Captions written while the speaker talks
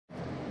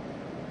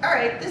All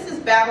right, this is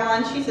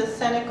Babylon. She's a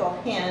Senegal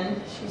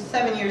hen. She's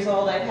 7 years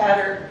old. I've had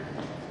her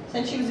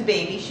since she was a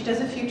baby. She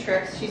does a few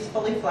tricks. She's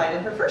fully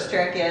flighted. Her first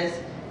trick is,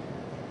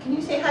 can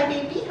you say hi,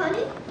 baby,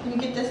 honey? Can you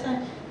get this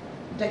on?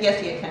 I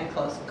guess you get kind of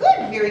close.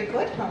 Good, very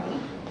good,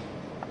 honey.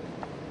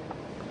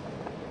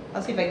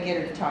 I'll see if I can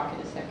get her to talk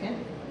in a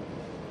second.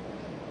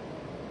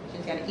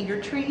 She's got to eat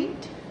her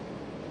treat.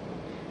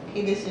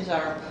 Okay, this is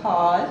our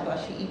pause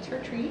while she eats her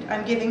treat.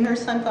 I'm giving her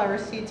sunflower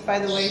seeds, by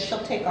the way.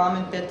 She'll take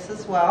almond bits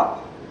as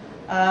well.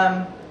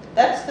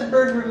 That's the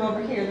bird room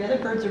over here. The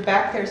other birds are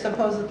back there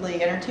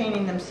supposedly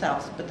entertaining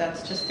themselves, but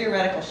that's just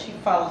theoretical. She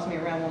follows me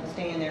around, won't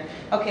stay in there.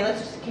 Okay,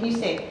 can you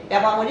say,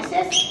 Babylon, what is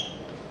this?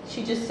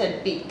 She just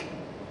said beak.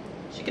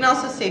 She can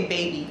also say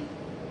baby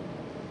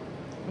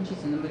when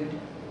she's in the mood.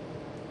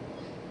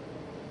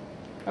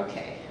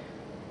 Okay.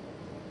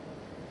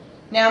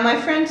 Now, my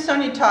friend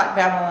Sonia taught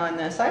Babylon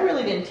this. I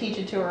really didn't teach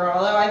it to her,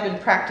 although I've been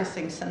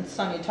practicing since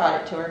Sonia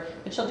taught it to her.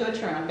 But she'll do a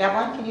turn around.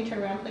 Babylon, can you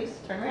turn around, please?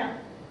 Turn around.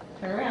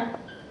 Turn around.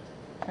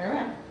 Turn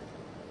around.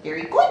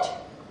 Very good.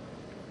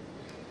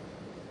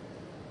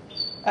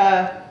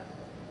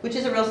 Which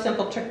is a real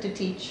simple trick to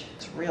teach.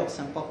 It's real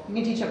simple. You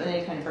can teach it with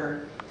any kind of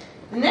bird.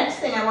 The next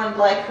thing I would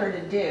like her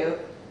to do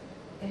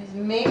is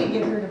maybe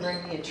get her to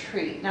bring me a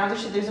treat. Now,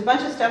 there's a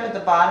bunch of stuff at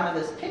the bottom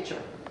of this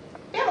picture.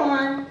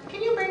 Babylon,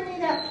 can you bring me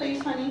that,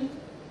 please, honey?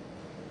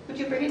 Would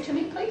you bring it to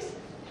me, please?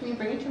 Can you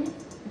bring it to me?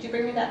 Would you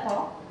bring me that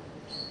ball?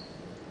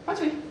 Oh,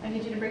 sweet. I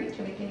need you to bring it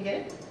to me. Can you get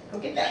it? Go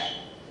get that.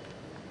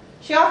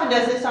 She often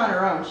does this on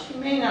her own. She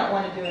may not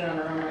want to do it on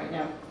her own right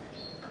now.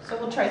 So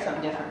we'll try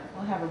something different.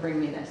 We'll have her bring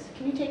me this.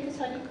 Can you take this,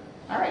 honey?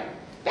 All right.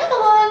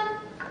 Babylon!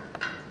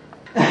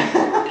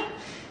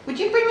 Would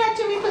you bring that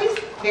to me, please?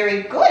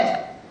 Very good.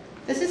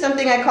 This is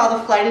something I call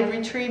the flighted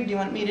retrieve. Do you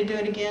want me to do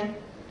it again?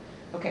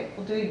 Okay,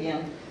 we'll do it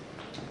again.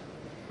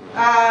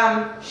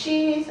 I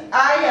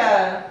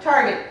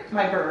target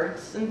my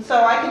birds, and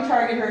so I can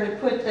target her to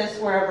put this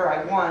wherever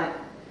I want.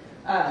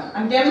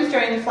 I'm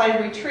demonstrating the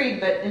flighted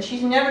retrieve, and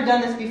she's never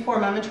done this before,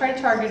 but I'm going to try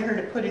to target her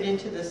to put it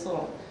into this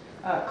little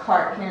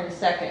cart here in a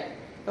second.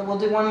 But we'll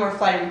do one more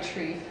flighted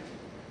retrieve.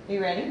 Are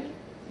you ready?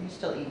 Are you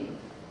still eating?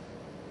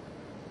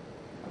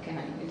 Okay,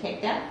 honey, you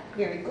take that.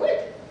 Very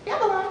good.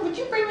 Babylon, would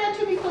you bring that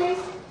to me, please?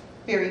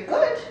 Very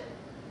good.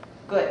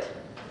 Good.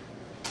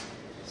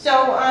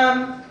 So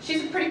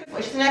she's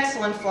an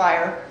excellent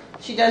flyer.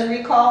 She does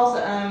recalls.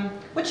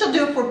 What she'll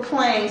do if we're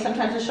playing,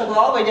 sometimes is she'll go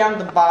all the way down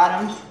to the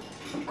bottom,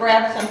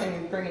 grab something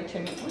and bring it to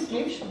me.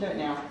 Maybe she'll do it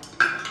now.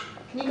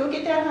 Can you go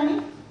get that,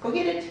 honey? Go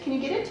get it. Can you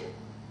get it?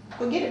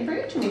 Go get it and bring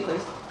it to me,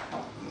 please.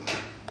 Oh.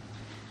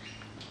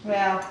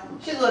 Well,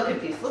 she's a little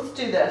confused. Let's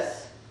do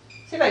this.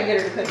 See if I can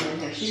get her to put it in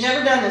here. She's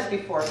never done this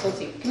before, so let's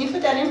see. Can you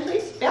put that in,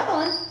 please?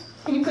 Babylon,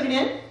 can you put it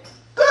in?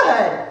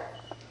 Good!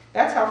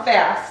 That's how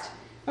fast.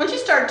 Once you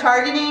start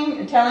targeting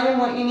and telling them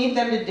what you need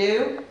them to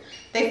do,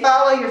 they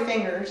follow your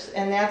fingers,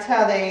 and that's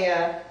how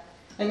they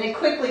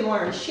quickly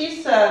learn.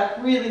 She's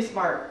really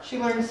smart. She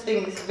learns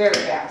things very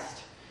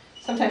fast.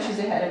 Sometimes she's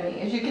ahead of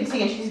me, as you can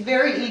see, and she's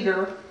very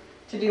eager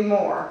to do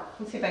more.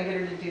 Let's see if I can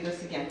get her to do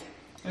this again.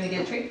 Can you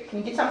get a treat? Can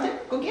you get something?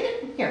 Go get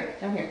it. Here,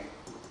 down here.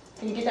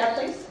 Can you get that,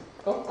 please?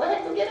 Go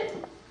ahead, go get it.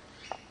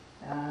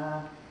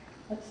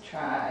 Let's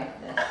try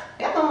this.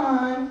 Come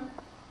on.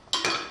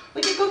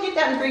 Would you go get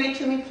that and bring it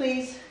to me,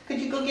 please? Could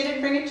you go get it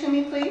and bring it to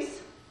me,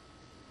 please?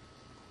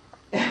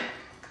 This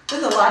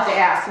is a lot to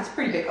ask. It's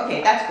pretty big.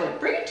 Okay, that's good.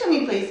 Bring it to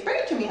me, please. Bring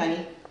it to me,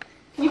 honey.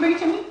 Can you bring it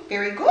to me?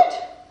 Very good.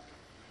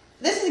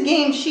 This is a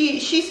game. She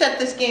set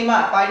this game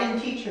up. I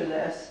didn't teach her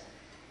this.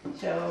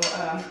 So,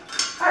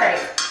 all right.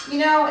 You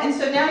know, and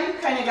so now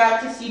you've kind of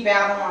got to see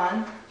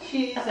Babylon.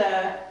 She's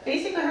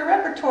basically, her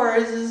repertoire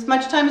is as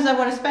much time as I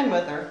want to spend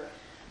with her.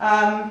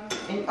 And,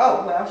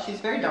 oh, well, she's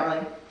very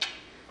darling.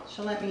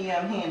 She'll let me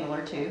handle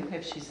her too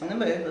if she's in the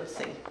mood. Let's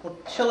see. Well,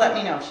 she'll let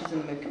me know if she's in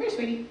the mood. Come here,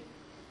 sweetie.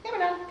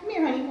 Come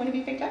here, honey. Want to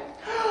be picked up?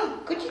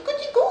 Goody,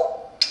 goody,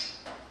 go.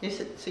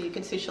 So you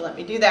can see she'll let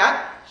me do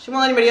that. She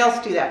won't let anybody else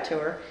do that to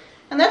her.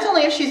 And that's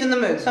only if she's in the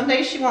mood. Some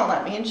days she won't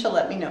let me, and she'll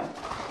let me know.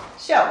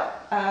 So,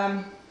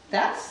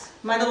 that's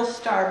my little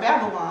star,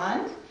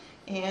 Babylon.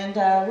 And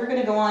we're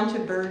going to go on to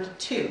bird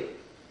 2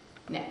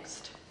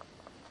 next.